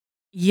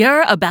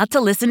You're about to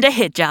listen to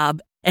Hit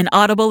Job, an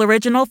Audible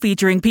original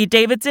featuring Pete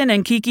Davidson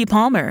and Keke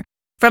Palmer.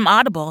 From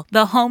Audible,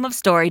 the home of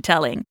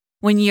storytelling.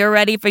 When you're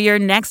ready for your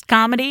next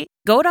comedy,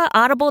 go to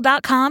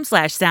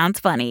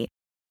audible.com/soundsfunny.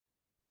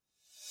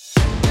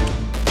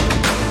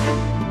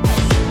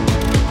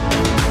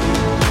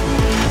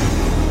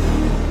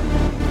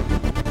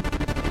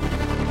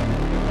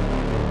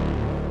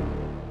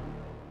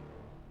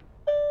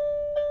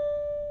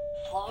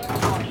 Floor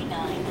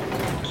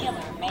 49,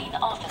 Killer Main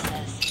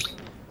Offices.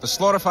 The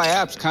Slaughterfy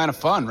app's kind of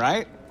fun,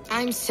 right?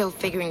 I'm still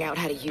figuring out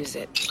how to use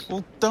it.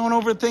 Well, don't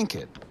overthink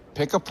it.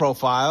 Pick a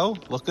profile,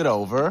 look it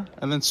over,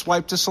 and then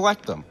swipe to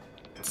select them.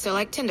 So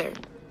like Tinder,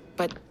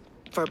 but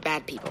for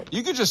bad people.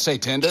 You could just say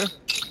Tinder.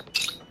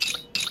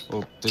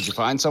 Well, did you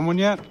find someone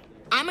yet?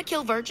 I'm a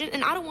kill virgin,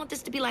 and I don't want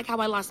this to be like how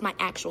I lost my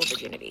actual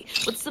virginity,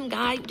 with some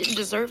guy who didn't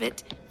deserve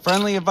it.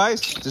 Friendly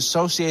advice?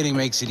 Dissociating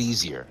makes it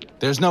easier.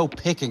 There's no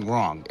picking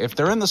wrong. If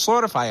they're in the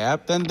Slaughterfy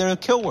app, then they're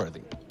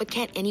kill-worthy. But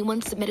can't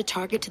anyone submit a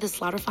target to the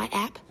Slaughterfy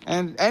app?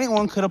 And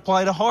anyone could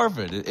apply to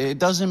Harvard. It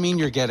doesn't mean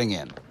you're getting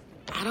in.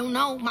 I don't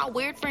know. My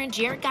weird friend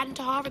Jared got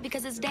into Harvard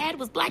because his dad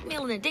was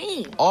blackmailing a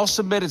dean. All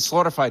submitted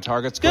Slaughterfy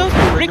targets go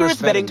through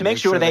rigorous vetting to make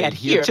sure they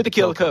adhere to the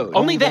kill code.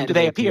 Only then do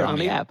they appear on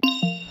the app.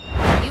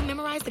 You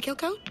memorized the kill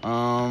code?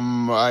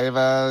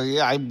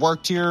 I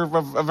worked here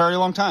a very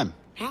long time.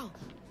 How?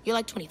 You're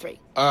like 23.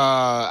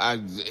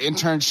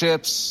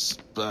 Internships,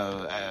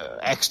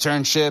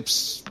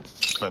 externships,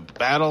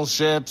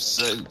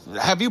 battleships.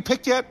 Have you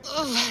picked yet?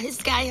 Ugh,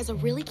 this guy has a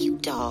really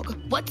cute dog.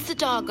 What's the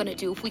dog gonna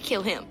do if we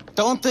kill him?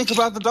 Don't think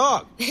about the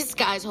dog. This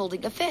guy's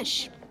holding a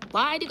fish.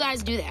 Why do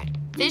guys do that?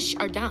 Fish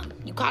are dumb.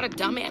 You caught a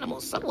dumb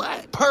animal, so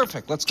what?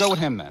 Perfect. Let's go with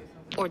him then.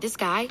 Or this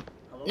guy.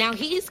 Now,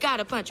 he's got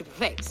a punchable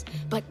face,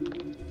 but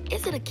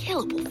is it a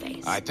killable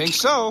face? I think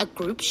so. A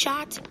group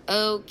shot?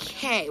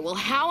 Okay, well,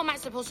 how am I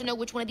supposed to know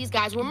which one of these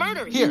guys we're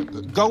murdering? Here,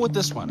 go with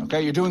this one,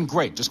 okay? You're doing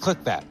great. Just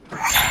click that.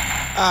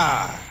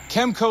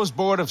 Chemco's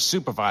Board of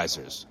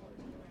Supervisors.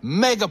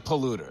 Mega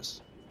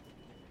polluters.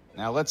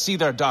 Now, let's see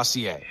their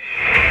dossier.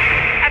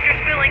 After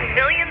spilling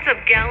millions of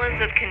gallons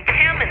of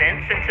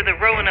contaminants into the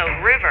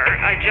Roanoke River,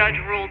 a judge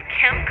ruled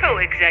Chemco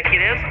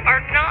executives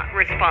are not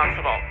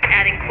responsible,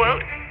 adding,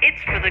 quote,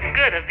 "It's for the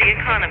good of the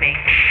economy."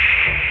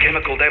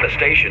 Chemical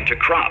devastation to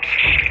crops.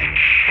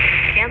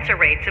 Cancer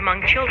rates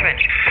among children.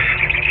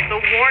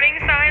 The warning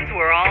signs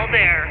were all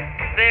there.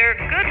 They're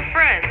good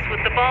friends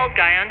with the bald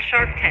guy on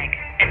Shark Tank,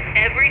 and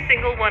every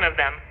single one of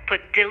them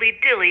put Dilly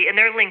Dilly in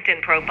their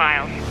LinkedIn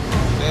profiles.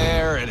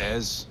 There it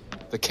is.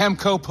 The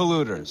Chemco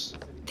polluters.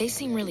 They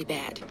seem really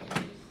bad.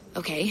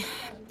 Okay,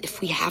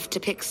 if we have to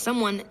pick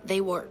someone, they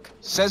work.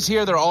 Says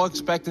here they're all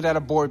expected at a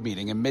board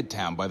meeting in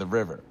Midtown by the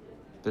river.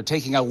 They're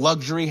taking a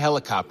luxury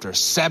helicopter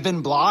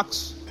 7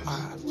 blocks?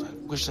 I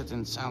wish that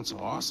didn't sound so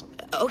awesome.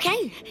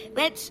 Okay,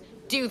 let's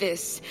do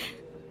this.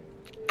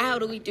 How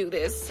do we do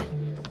this?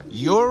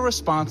 You're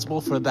responsible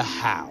for the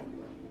how.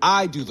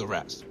 I do the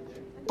rest.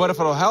 But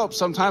if it'll help,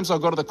 sometimes I'll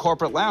go to the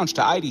corporate lounge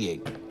to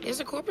ideate. There's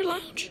a corporate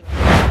lounge?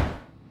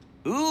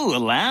 Ooh, a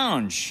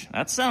lounge.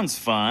 That sounds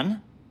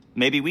fun.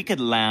 Maybe we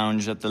could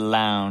lounge at the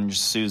lounge,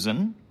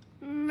 Susan.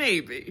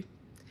 Maybe.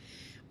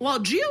 While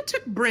Gio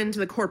took Bryn to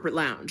the corporate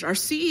lounge, our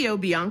CEO,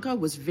 Bianca,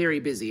 was very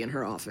busy in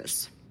her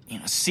office. You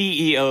know,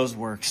 CEOs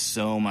work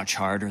so much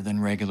harder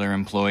than regular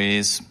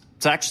employees.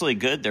 It's actually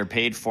good they're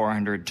paid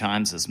 400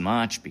 times as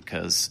much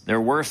because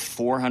they're worth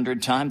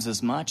 400 times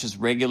as much as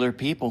regular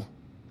people.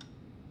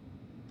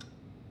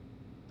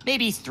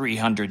 Maybe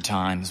 300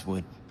 times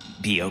would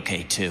be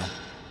okay, too.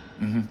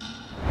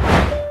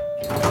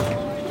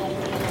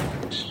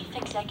 Chief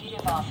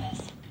Executive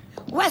Office.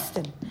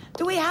 Weston,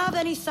 do we have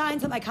any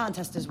signs that my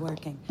contest is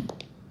working?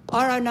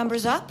 Are our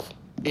numbers up?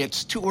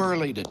 It's too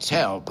early to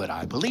tell, but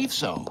I believe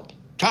so.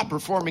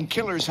 Top-performing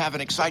killers have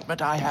an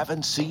excitement I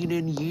haven't seen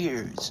in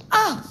years.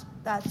 Oh,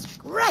 that's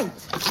great.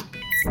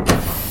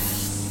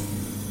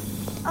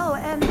 Oh,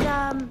 and,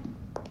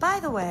 by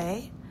the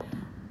way,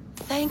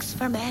 thanks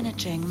for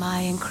managing my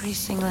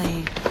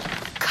increasingly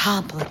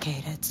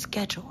complicated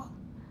schedule.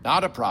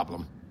 Not a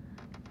problem.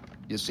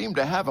 You seem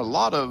to have a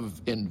lot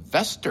of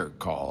investor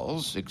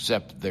calls,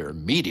 except they're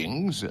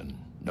meetings, and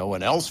no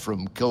one else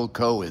from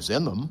Kilco is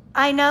in them.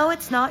 I know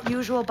it's not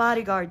usual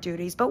bodyguard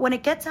duties, but when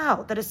it gets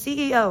out that a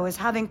CEO is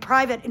having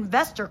private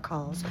investor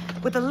calls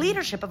with the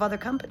leadership of other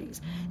companies,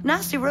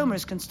 nasty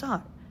rumors can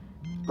start.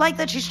 Like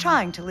that she's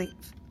trying to leave.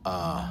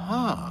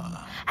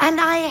 Uh-huh. And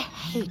I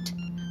hate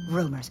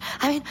rumors.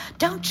 I mean,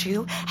 don't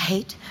you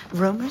hate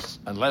rumors?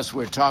 Unless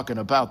we're talking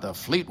about the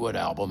Fleetwood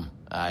album,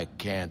 I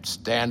can't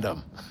stand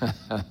them.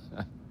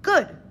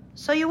 Good.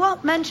 So you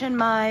won't mention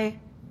my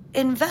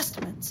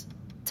investments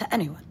to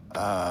anyone.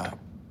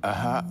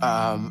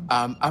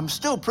 I'm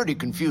still pretty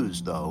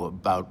confused, though,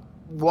 about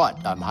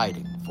what I'm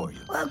hiding for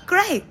you. Well,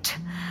 great.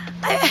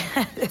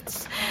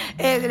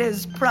 It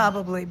is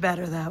probably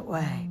better that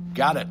way.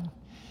 Got it.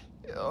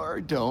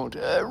 Or don't.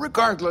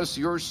 Regardless,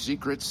 your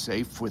secret's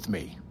safe with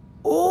me.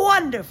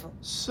 Wonderful.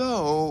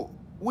 So,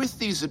 with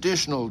these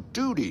additional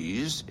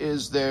duties,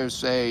 is there,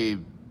 say,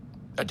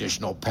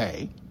 additional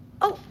pay?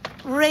 Oh,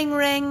 Ring,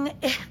 ring.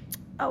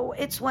 Oh,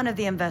 it's one of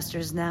the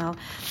investors now.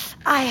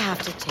 I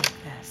have to take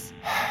this.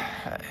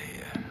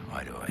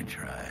 Why do I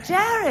try?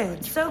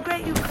 Jared, so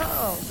great you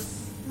called.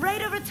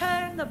 Rate of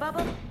return, the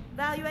bubble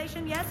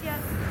valuation, yes.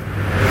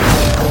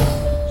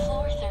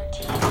 Floor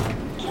 13,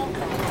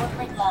 Kilco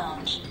Corporate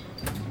Lounge.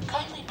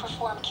 Kindly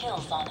perform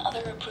kills on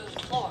other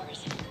approved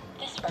floors.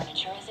 This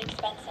furniture is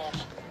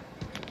expensive.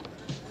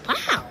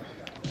 Wow,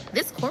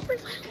 this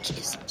corporate lounge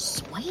is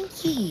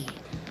swanky.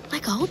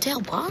 Like a hotel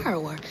bar,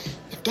 or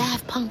if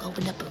Daft Punk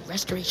opened up a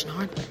Restoration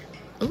Hardware.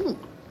 Ooh,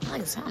 I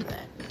like the sound of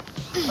that.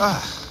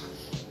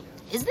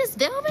 Is this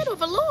velvet or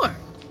velour?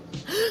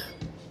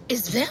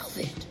 It's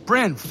velvet.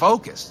 Bryn,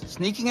 focus.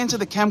 Sneaking into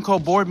the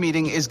Chemco board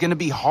meeting is gonna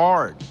be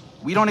hard.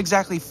 We don't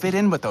exactly fit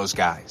in with those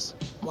guys.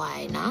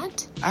 Why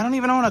not? I don't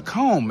even own a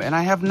comb, and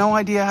I have no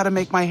idea how to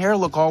make my hair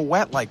look all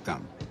wet like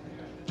them.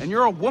 And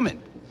you're a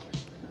woman.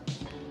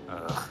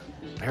 Ugh.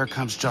 Here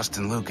comes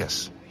Justin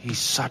Lucas. He's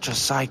such a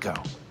psycho.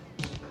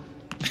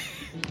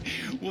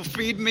 Well,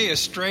 feed me a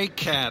stray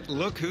cat.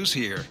 Look who's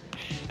here.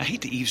 I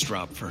hate to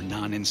eavesdrop for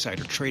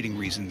non-insider trading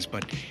reasons,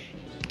 but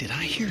did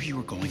I hear you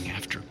were going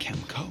after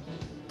Chemco?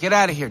 Get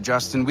out of here,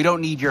 Justin. We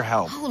don't need your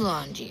help. Hold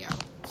on, Gio.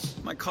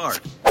 My card.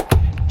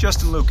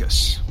 Justin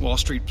Lucas, Wall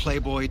Street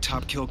playboy,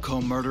 top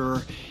Kilco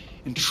murderer,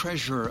 and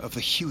treasurer of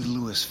the Huey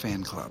Lewis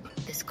fan club.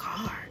 This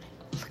card.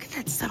 Look at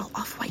that subtle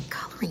off-white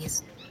coloring.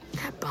 Is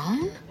that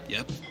bone?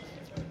 Yep.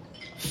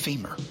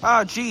 Femur.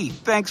 Oh, gee,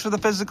 thanks for the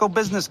physical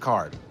business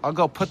card. I'll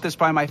go put this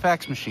by my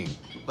fax machine.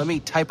 Let me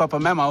type up a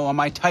memo on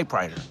my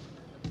typewriter.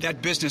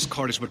 That business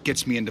card is what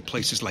gets me into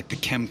places like the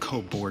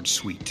Chemco board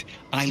suite.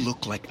 I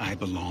look like I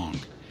belong.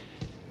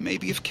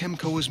 Maybe if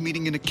Chemco was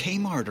meeting in a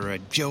Kmart or a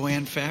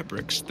Joann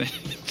Fabrics,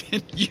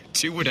 then you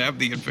two would have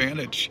the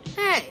advantage.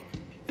 Hey.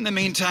 In the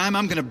meantime,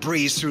 I'm gonna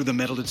breeze through the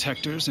metal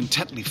detectors,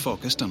 intently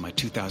focused on my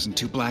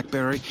 2002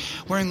 BlackBerry,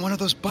 wearing one of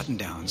those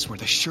button-downs where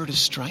the shirt is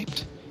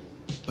striped,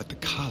 but the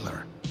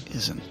collar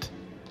isn't.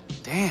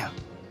 Damn,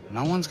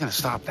 no one's gonna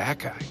stop that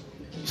guy.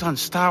 He's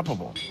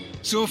unstoppable.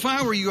 So if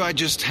I were you, I'd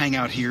just hang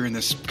out here in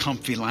this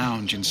comfy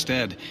lounge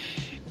instead.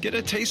 Get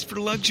a taste for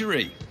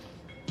luxury.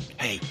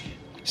 Hey,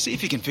 see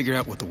if you can figure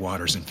out what the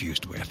water's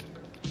infused with.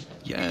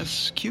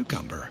 Yes,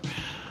 cucumber.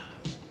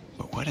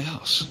 But what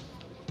else?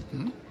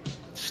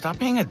 Stop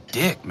being a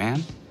dick,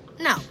 man.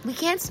 No, we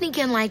can't sneak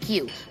in like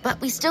you,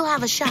 but we still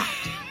have a shot.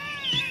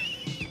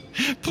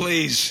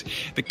 Please,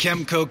 the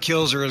Chemco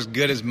kills are as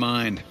good as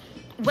mine.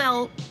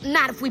 Well,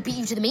 not if we beat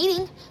you to the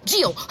meeting.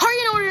 Gio, hurry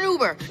and order an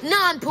Uber,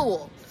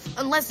 non-pool.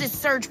 Unless it's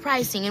surge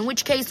pricing, in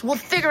which case we'll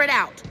figure it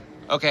out.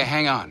 Okay,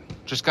 hang on.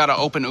 Just gotta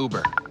open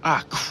Uber.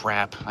 Ah,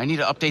 crap. I need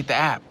to update the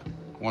app.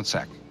 One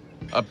sec.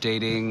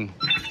 Updating.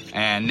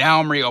 And now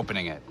I'm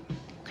reopening it.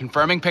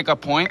 Confirming pickup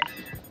point.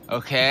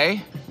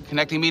 Okay.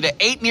 Connecting me to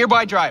 8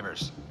 nearby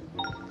drivers.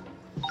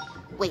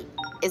 Wait,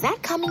 is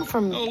that coming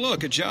from... Oh,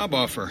 look, a job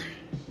offer.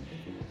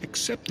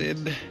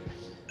 Accepted.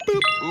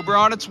 Boop. Uber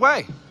on its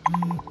way.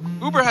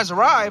 Uber has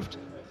arrived.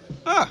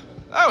 Huh,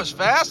 that was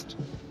fast.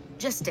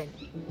 Justin,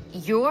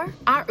 you're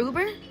our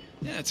Uber?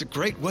 Yeah, it's a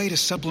great way to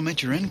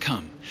supplement your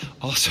income.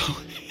 Also,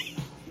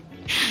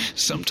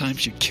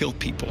 sometimes you kill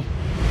people.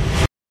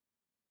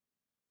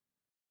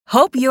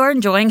 Hope you're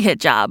enjoying Hit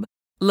Job.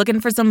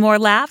 Looking for some more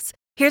laughs?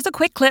 Here's a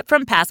quick clip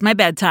from Past My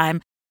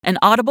Bedtime, an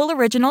Audible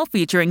original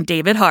featuring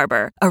David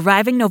Harbour,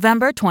 arriving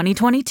November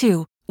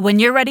 2022. When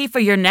you're ready for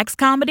your next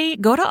comedy,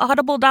 go to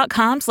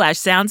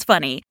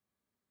audible.com/soundsfunny.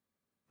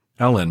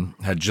 Ellen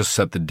had just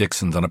set the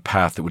Dixons on a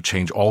path that would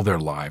change all their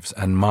lives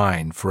and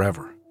mine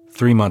forever.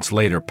 3 months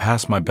later,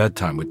 Past My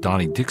Bedtime with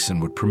Donnie Dixon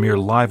would premiere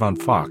live on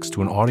Fox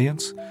to an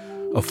audience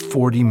of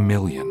 40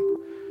 million.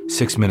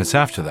 6 minutes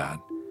after that,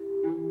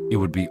 it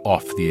would be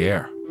off the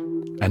air.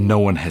 And no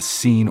one has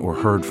seen or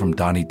heard from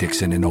Donnie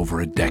Dixon in over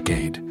a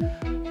decade.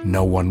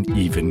 No one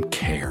even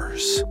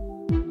cares.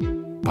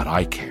 But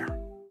I care.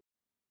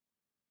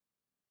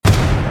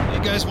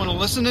 You guys want to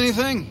listen to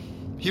anything?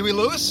 Huey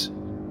Lewis?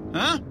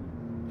 Huh?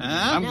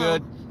 I'm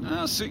good.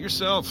 Suit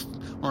yourself.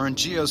 Or in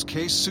Gio's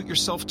case, suit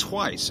yourself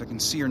twice. I can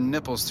see your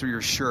nipples through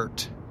your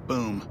shirt.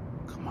 Boom.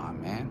 Come on,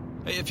 man.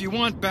 Hey, if you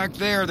want, back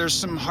there's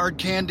some hard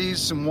candies,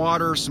 some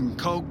water, some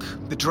Coke.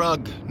 The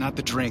drug, not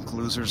the drink,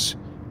 losers.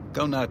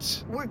 Go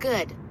nuts. We're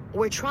good.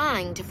 We're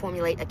trying to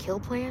formulate a kill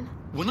plan.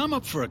 When I'm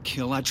up for a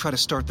kill, I try to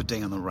start the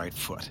day on the right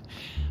foot.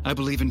 I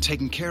believe in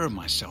taking care of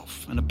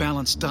myself, and a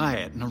balanced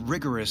diet, and a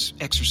rigorous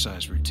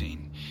exercise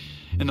routine.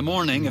 In the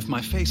morning, if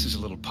my face is a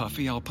little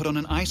puffy, I'll put on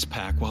an ice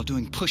pack while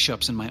doing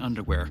push-ups in my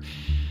underwear.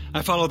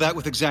 I follow that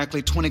with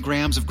exactly 20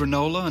 grams of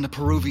granola and a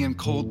Peruvian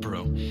cold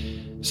brew.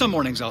 Some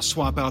mornings I'll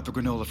swap out the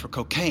granola for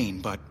cocaine,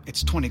 but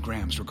it's 20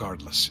 grams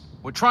regardless.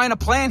 We're trying to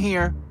plan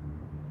here.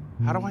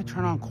 How do I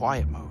turn on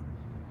quiet mode?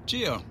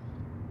 Gio,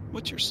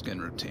 what's your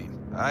skin routine?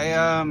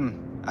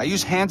 I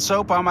use hand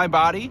soap on my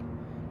body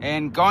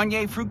and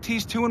Garnier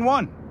Fructis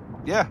 2-in-1.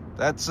 Yeah,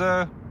 that's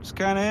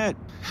kind of it.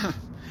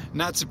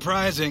 Not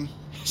surprising.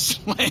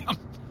 Slam.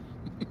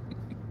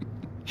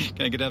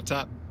 Can I get up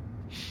top?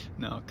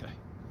 No, okay.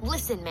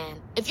 Listen,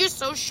 man, if you're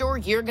so sure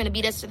you're gonna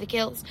beat us to the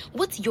kills,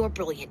 what's your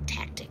brilliant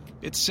tactic?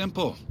 It's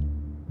simple.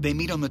 They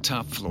meet on the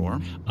top floor.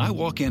 I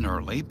walk in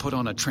early, put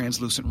on a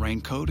translucent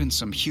raincoat and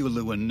some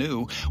Hulu and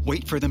New,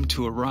 wait for them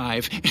to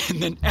arrive,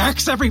 and then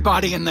axe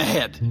everybody in the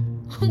head.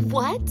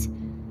 What?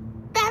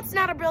 That's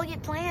not a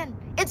brilliant plan.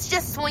 It's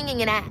just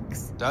swinging an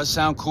axe. Does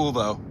sound cool,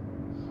 though.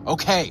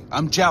 Okay,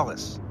 I'm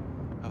jealous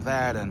of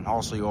that, and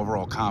also your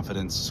overall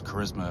confidence,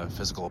 charisma,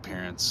 physical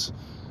appearance,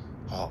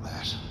 all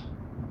that.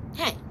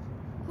 Hey,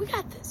 we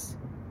got this.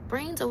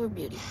 Brains over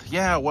beauty.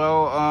 Yeah,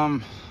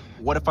 well,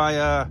 what if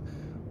I,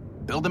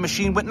 build a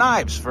machine with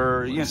knives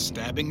for, A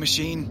stabbing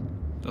machine?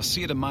 They'll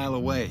see it a mile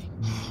away.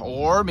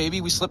 Or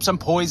maybe we slip some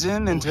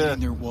poison into... In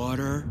their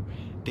water?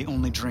 They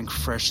only drink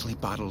freshly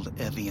bottled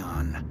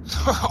Evian.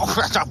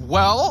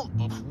 Well,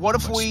 what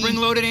if we...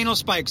 Spring-loaded anal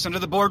spikes under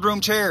the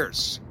boardroom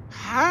chairs.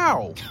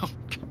 How?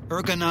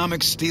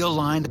 Ergonomic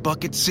steel-lined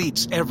bucket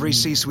seats. Every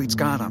C-suite's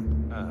got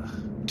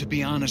them. To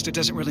be honest, it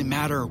doesn't really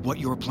matter what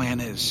your plan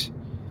is.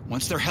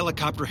 Once their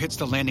helicopter hits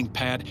the landing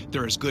pad,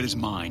 they're as good as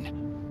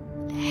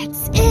mine.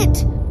 That's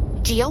it!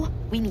 Gio,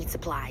 we need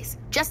supplies.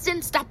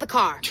 Justin, stop the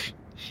car.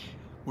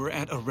 We're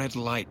at a red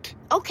light.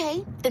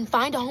 Okay, then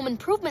find a home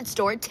improvement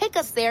store, take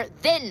us there,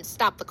 then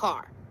stop the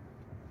car.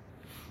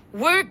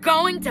 We're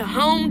going to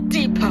Home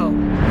Depot.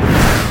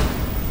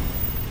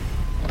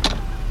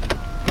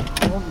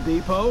 Home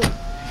Depot?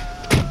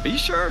 Are you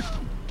sure?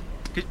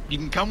 You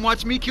can come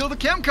watch me kill the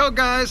Chemco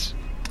guys.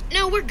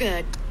 No, we're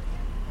good.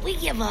 We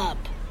give up.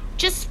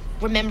 Just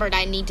remembered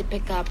I need to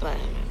pick up a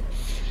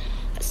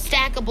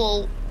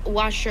stackable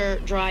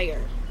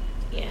washer-dryer.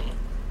 Yeah.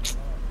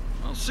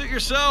 Well, suit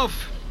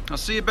yourself. I'll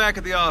see you back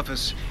at the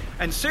office.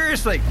 And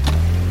seriously,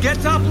 get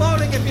top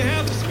loading if you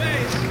have the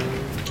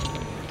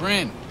space.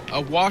 Bryn,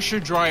 a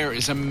washer-dryer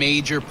is a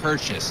major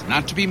purchase,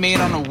 not to be made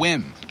on a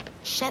whim.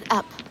 Shut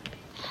up.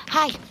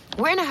 Hi,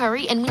 we're in a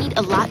hurry and we need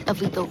a lot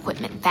of lethal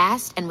equipment,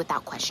 fast and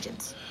without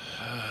questions.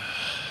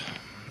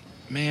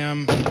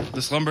 Ma'am,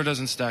 this lumber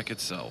doesn't stack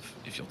itself.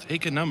 If you'll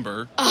take a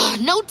number...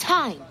 No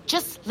time.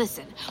 Just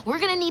listen. We're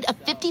gonna need a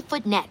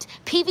 50-foot net,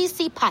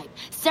 PVC pipe,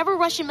 several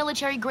Russian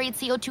military-grade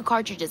CO2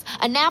 cartridges,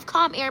 a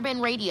NAVCOM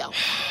airband radio.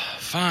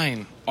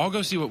 Fine. I'll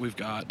go see what we've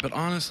got, but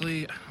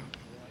honestly...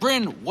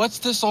 Bryn, what's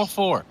this all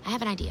for? I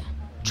have an idea.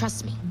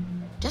 Trust me.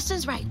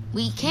 Justin's right.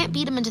 We can't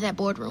beat him into that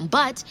boardroom,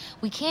 but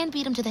we can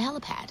beat him to the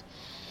helipad.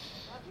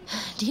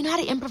 Do you know how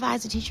to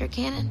improvise a t-shirt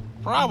cannon?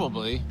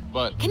 Probably,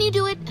 but... Can you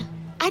do it?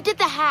 I did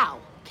the how.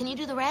 Can you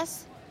do the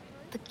rest?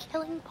 The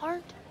killing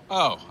part?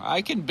 Oh,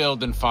 I can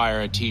build and fire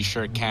a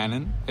t-shirt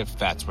cannon, if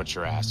that's what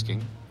you're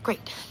asking.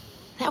 Great.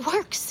 That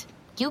works.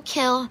 You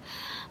kill.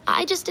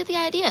 I just did the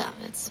idea.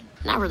 It's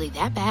not really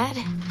that bad.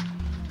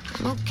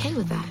 I'm okay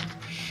with that.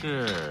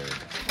 Sure.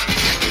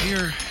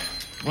 Here,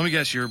 let me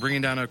guess, you're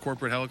bringing down a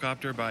corporate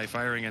helicopter by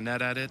firing a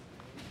net at it?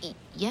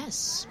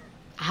 Yes.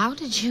 How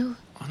did you...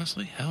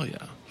 Honestly, hell yeah.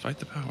 Fight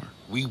the power.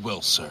 We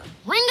will, sir.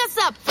 Ring us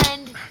up,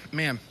 friend.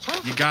 Ma'am,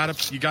 you gotta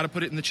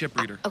put it in the chip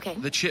reader. Okay.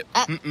 The chip.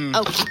 Okay.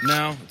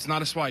 No, it's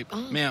not a swipe.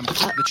 Ma'am,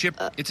 the chip,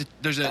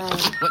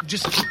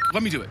 just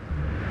let me do it.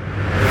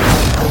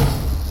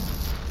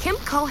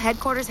 Chemco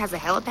headquarters has a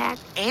helipad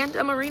and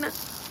a marina.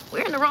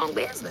 We're in the wrong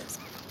business.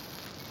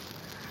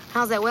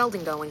 How's that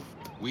welding going?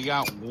 We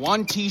got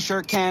one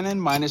t-shirt cannon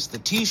minus the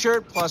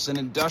t-shirt plus an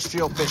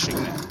industrial fishing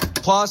net.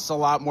 Plus a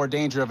lot more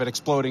danger of it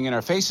exploding in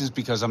our faces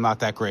because I'm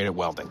not that great at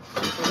welding.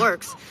 It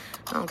works.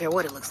 I don't care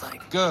what it looks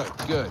like. Good.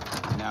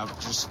 Now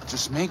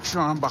just make sure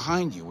I'm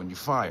behind you when you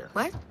fire.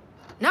 What?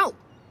 No.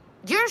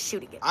 You're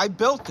shooting it. I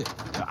built it.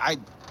 I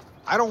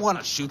don't want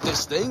to shoot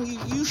this thing.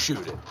 You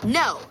shoot it.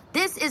 No.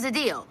 This is a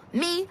deal.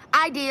 Me,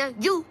 idea,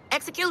 you,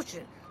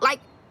 execution. Like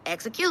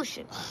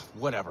execution.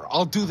 Whatever.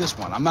 I'll do this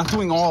one. I'm not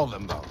doing all of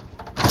them, though.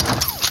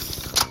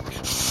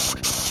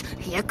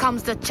 Here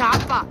comes the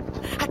chopper.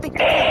 I think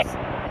it is.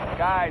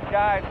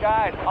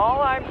 Guys,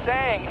 all I'm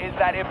saying is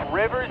that if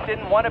rivers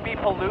didn't want to be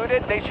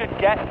polluted, they should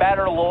get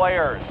better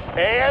lawyers.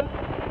 And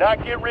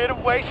not get rid of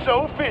waste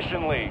so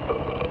efficiently.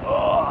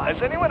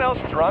 Is anyone else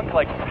drunk,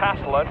 like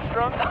past lunch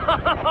drunk?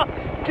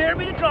 Dare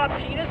me to drop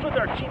penis with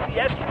our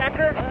GPS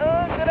tracker?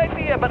 Good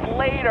idea, but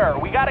later.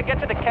 We gotta get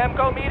to the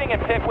Chemco meeting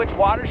and pick which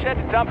watershed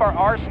to dump our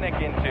arsenic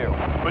into.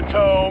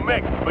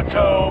 Potomac.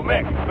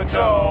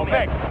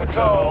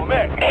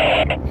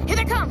 Here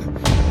they come.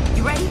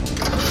 You ready?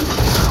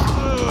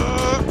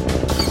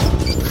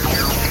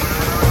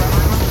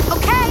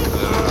 Okay.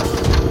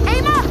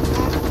 Aim up.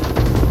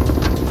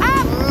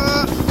 Up.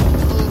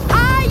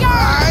 Higher.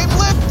 I'm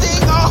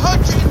lifting a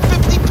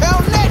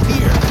 150-pound net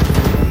here.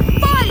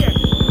 Fire.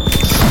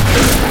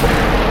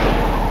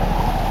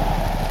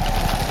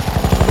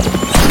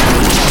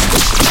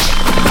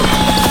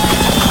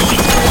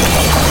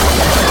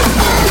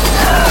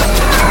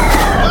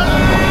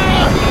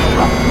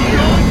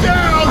 Going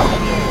down.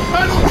 I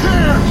don't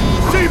care.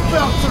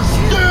 Seatbelts are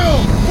still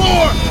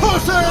for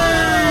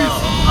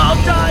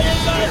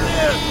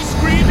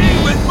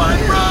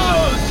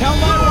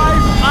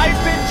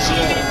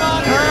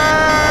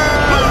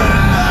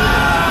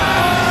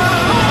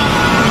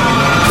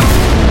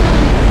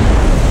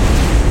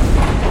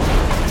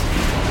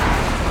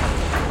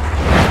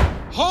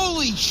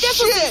Holy shit!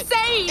 This was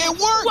insane! It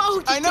worked!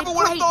 Whoa, I never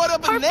would have thought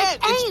of a net.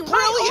 It's aim,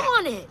 brilliant! Right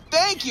on it.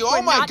 Thank you! We're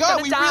Oh my not god,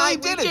 gonna we die. really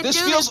We did can it! This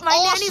do feels this. My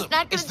nanny's awesome!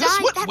 not gonna Is this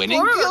die. what That winning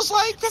works. feels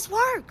like? This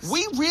works.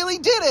 We really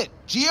did it!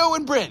 Gio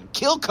and Bryn,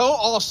 Kilco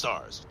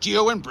All-Stars.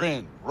 Gio and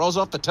Bryn. Rolls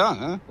off the tongue,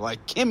 huh?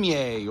 Like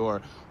Kimye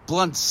or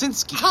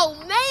Blunsinski.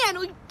 Oh man,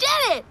 we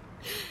did it!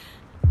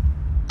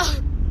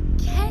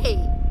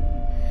 Okay.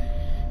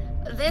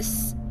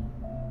 This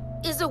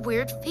is a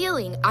weird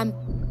feeling. I'm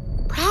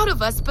proud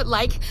of us, but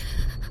like,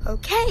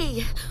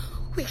 okay,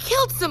 we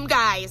killed some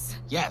guys.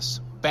 Yes,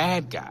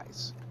 bad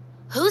guys.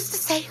 Who's to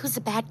say who's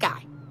a bad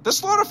guy? The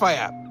Slaughterfy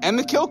app and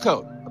the kill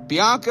code.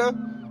 Bianca,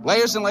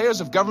 layers and layers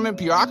of government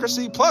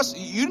bureaucracy. Plus,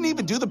 you didn't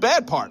even do the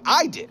bad part.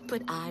 I did.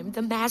 But I'm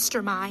the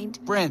mastermind.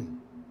 Bryn,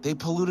 they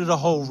polluted a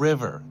whole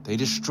river. They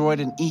destroyed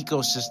an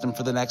ecosystem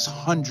for the next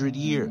 100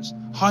 years.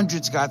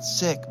 Hundreds got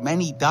sick.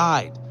 Many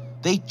died.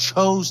 They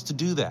chose to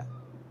do that.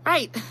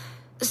 Right.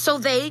 So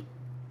they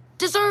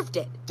deserved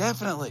it.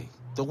 Definitely.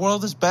 The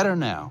world is better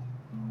now.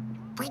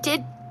 We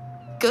did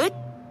good?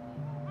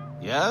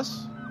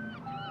 Yes?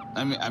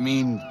 I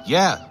mean,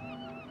 yeah.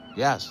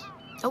 Yes.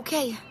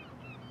 Okay.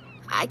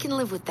 I can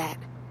live with that.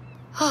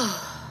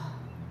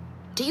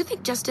 Do you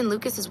think Justin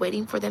Lucas is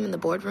waiting for them in the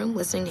boardroom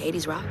listening to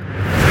 80s rock?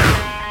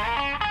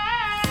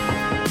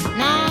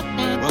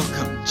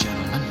 Welcome,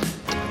 gentlemen,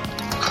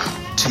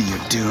 to your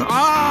doom.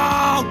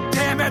 Oh,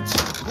 damn it!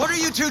 What are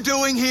you two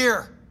doing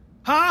here?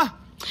 Huh?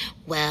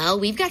 Well,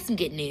 we've got some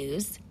good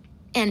news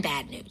and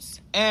bad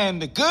news.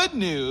 And the good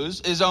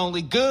news is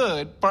only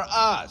good for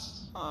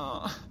us.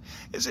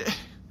 Is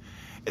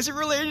it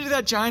related to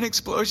that giant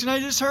explosion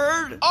I just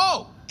heard?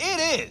 Oh,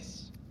 it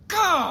is.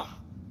 God!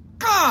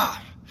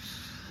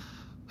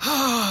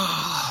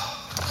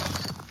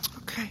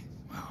 Okay,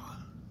 well.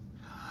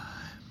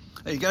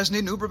 Hey, you guys need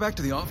an Uber back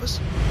to the office?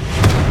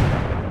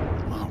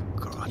 Oh,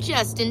 God.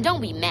 Justin,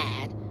 don't be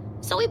mad.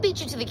 So we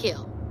beat you to the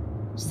kill.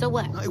 So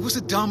what? It was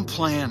a dumb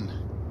plan.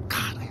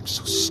 God, I am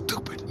so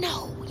stupid.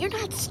 No, you're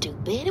not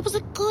stupid. It was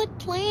a good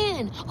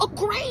plan. A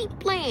great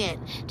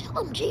plan.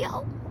 Tell him,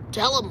 Gio.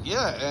 Tell him.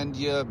 Yeah, and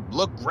you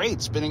look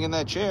great spinning in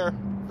that chair.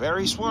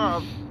 Very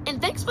suave.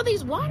 And thanks for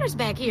these waters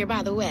back here,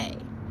 by the way.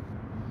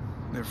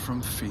 They're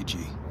from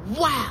Fiji.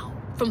 Wow.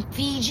 From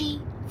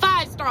Fiji?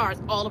 5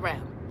 stars all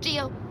around.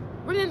 Gio,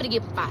 remember to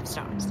give him 5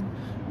 stars.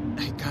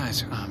 Hey,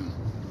 guys,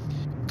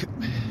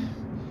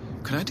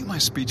 could I do my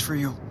speech for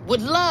you?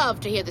 Would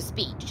love to hear the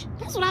speech.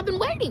 That's what I've been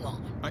waiting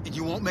on.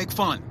 You won't make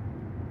fun.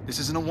 This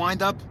isn't a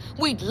wind-up.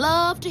 We'd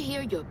love to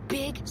hear your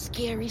big,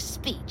 scary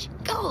speech.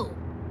 Go.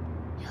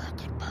 You're a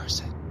good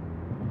person.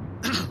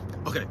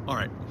 Okay, all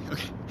right.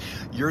 Okay.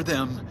 You're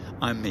them,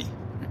 I'm me.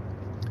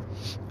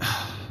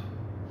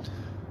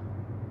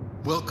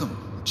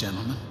 Welcome,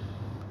 gentlemen.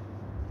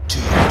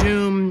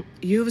 Doom,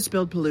 you have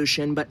spilled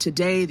pollution, but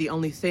today the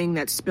only thing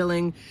that's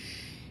spilling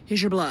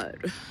is your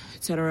blood,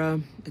 etc.,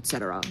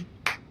 etc.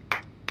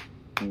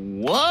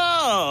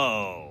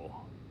 Whoa!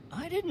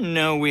 I didn't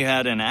know we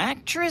had an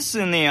actress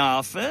in the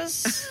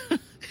office.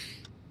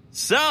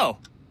 So,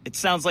 it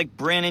sounds like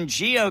Bryn and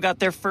Gio got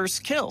their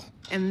first kill.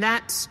 And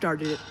that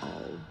started it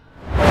all.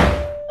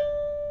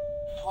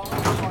 Floor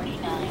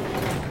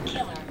 49,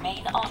 killer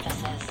main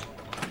offices.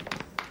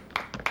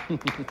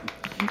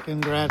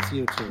 Congrats,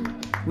 you two.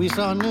 We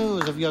saw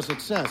news of your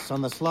success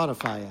on the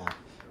Slaughterfy app.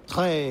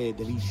 Très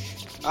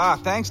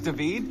delish. Thanks,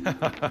 David.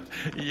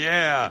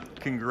 Yeah,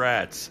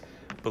 congrats.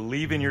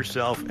 Believe in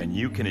yourself and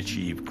you can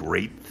achieve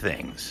great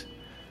things.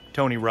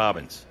 Tony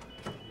Robbins.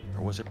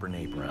 Or was it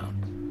Brene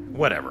Brown?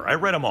 Whatever, I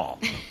read them all.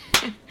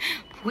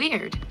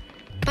 Weird.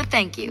 But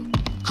thank you.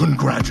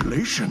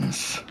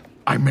 Congratulations.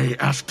 I may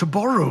ask to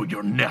borrow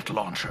your net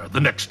launcher the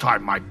next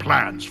time my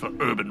plans for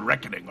urban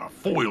reckoning are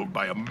foiled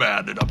by a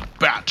man in a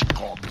bat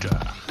copter.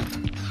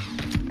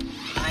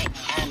 I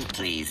am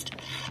pleased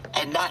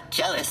and not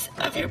jealous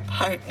of your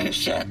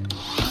partnership.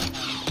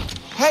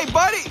 Hey,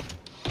 buddy!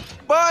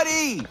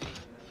 Buddy!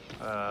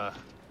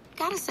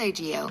 Gotta say,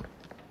 Gio,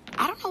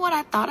 I don't know what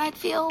I thought I'd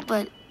feel,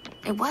 but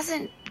it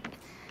wasn't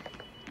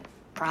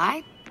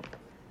pride.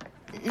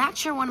 Not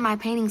sure one of my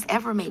paintings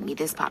ever made me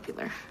this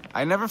popular.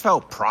 I never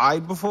felt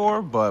pride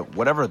before, but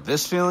whatever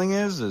this feeling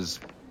is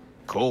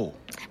cool.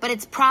 But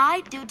it's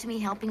pride due to me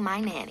helping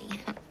my nanny.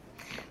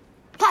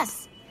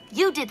 Plus,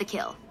 you did the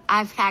kill.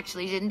 I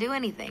actually didn't do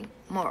anything,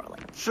 morally.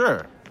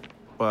 Sure,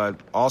 but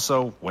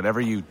also,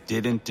 whatever you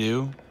didn't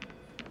do,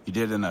 you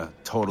did in a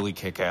totally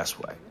kick-ass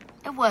way.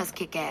 It was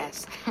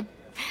kick-ass.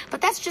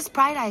 But that's just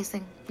pride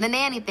icing. The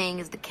nanny thing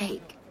is the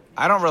cake.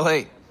 I don't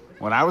relate.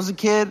 When I was a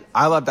kid,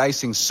 I loved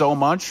icing so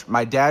much,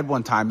 my dad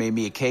one time made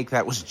me a cake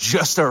that was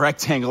just a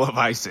rectangle of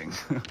icing.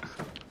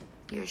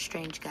 You're a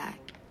strange guy.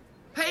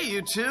 Hey,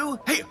 you two.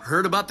 Hey,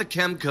 heard about the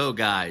Chemco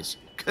guys.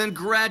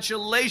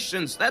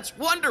 Congratulations. That's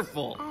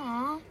wonderful.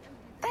 Aw,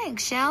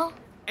 thanks, Shell.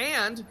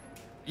 And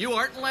you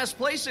aren't in last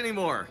place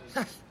anymore.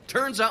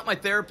 Turns out my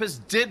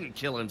therapist didn't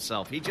kill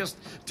himself. He just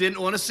didn't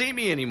want to see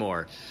me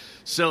anymore.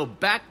 So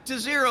back to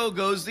 0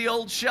 goes the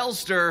old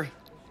Shellster.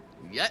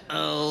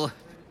 Uh-oh.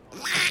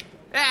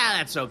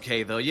 That's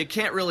okay, though. You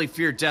can't really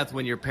fear death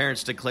when your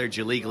parents declared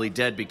you legally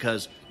dead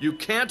because you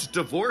can't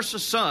divorce a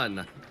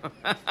son.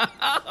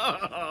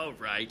 All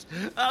right.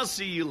 I'll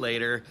see you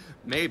later.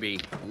 Maybe.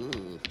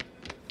 Ooh.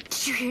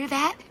 Did you hear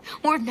that?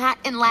 We're not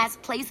in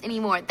last place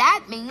anymore.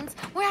 That means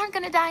we aren't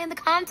gonna die in the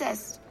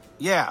contest.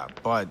 Yeah,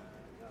 but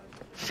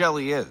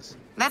Shelley is.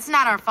 That's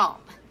not our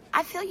fault.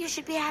 I feel you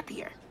should be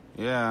happier.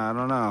 Yeah, I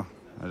don't know.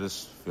 I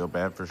just feel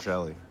bad for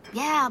Shelley.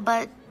 Yeah,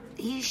 but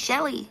he's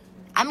Shelley.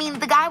 I mean,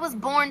 the guy was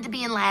born to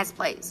be in last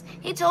place.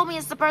 He told me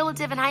his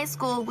superlative in high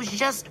school was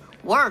just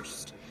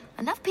worst.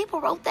 Enough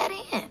people wrote that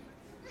in.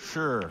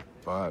 Sure,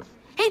 but...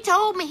 He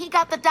told me he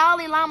got the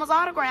Dalai Lama's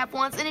autograph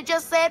once and it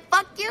just said,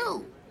 fuck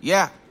you.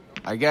 Yeah,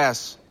 I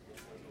guess.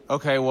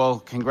 Okay, well,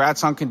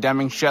 congrats on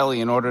condemning Shelley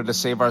in order to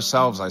save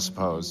ourselves, I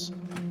suppose.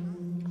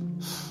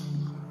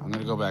 I'm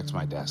gonna go back to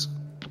my desk.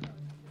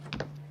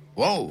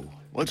 Whoa,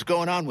 what's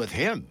going on with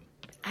him?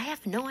 I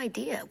have no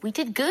idea. We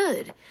did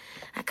good.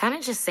 I kind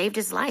of just saved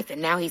his life,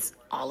 and now he's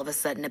all of a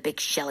sudden a big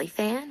Shelley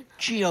fan.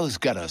 Gio's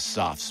got a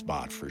soft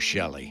spot for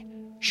Shelley.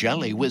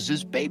 Shelley was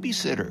his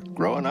babysitter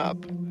growing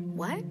up.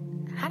 What?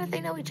 How did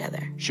they know each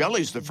other?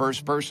 Shelley's the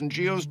first person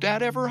Gio's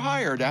dad ever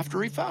hired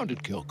after he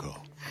founded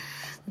Kilco.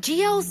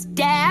 Gio's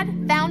dad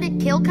founded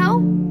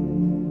Kilco?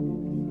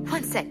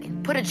 1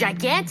 second. Put a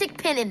gigantic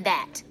pin in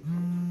that.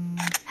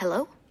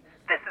 Hello?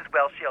 This is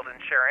WellShield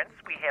Insurance.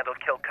 We handle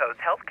Kilco's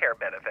healthcare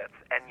benefits.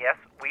 And yes,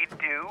 we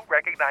do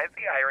recognize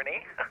the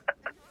irony.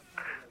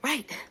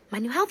 Right. My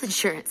new health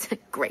insurance.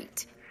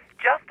 Great.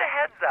 Just a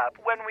heads up,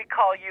 when we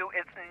call you,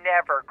 it's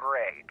never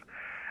great.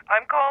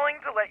 I'm calling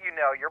to let you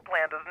know your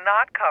plan does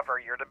not cover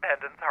your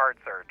dependent's heart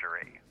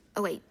surgery.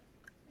 Oh, wait.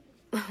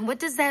 What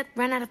does that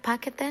run out of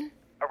pocket then?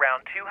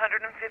 Around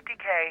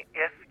 $250K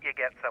if you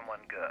get someone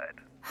good.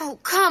 Oh,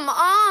 come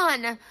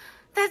on.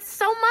 That's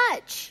so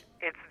much.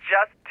 It's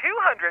just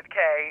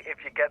 $200K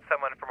if you get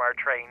someone from our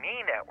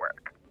trainee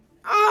network.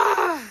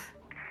 Ugh.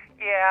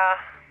 Yeah,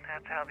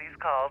 that's how these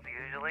calls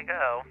usually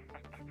go.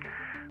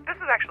 This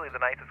is actually the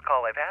nicest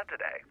call I've had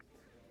today.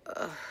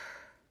 Ugh.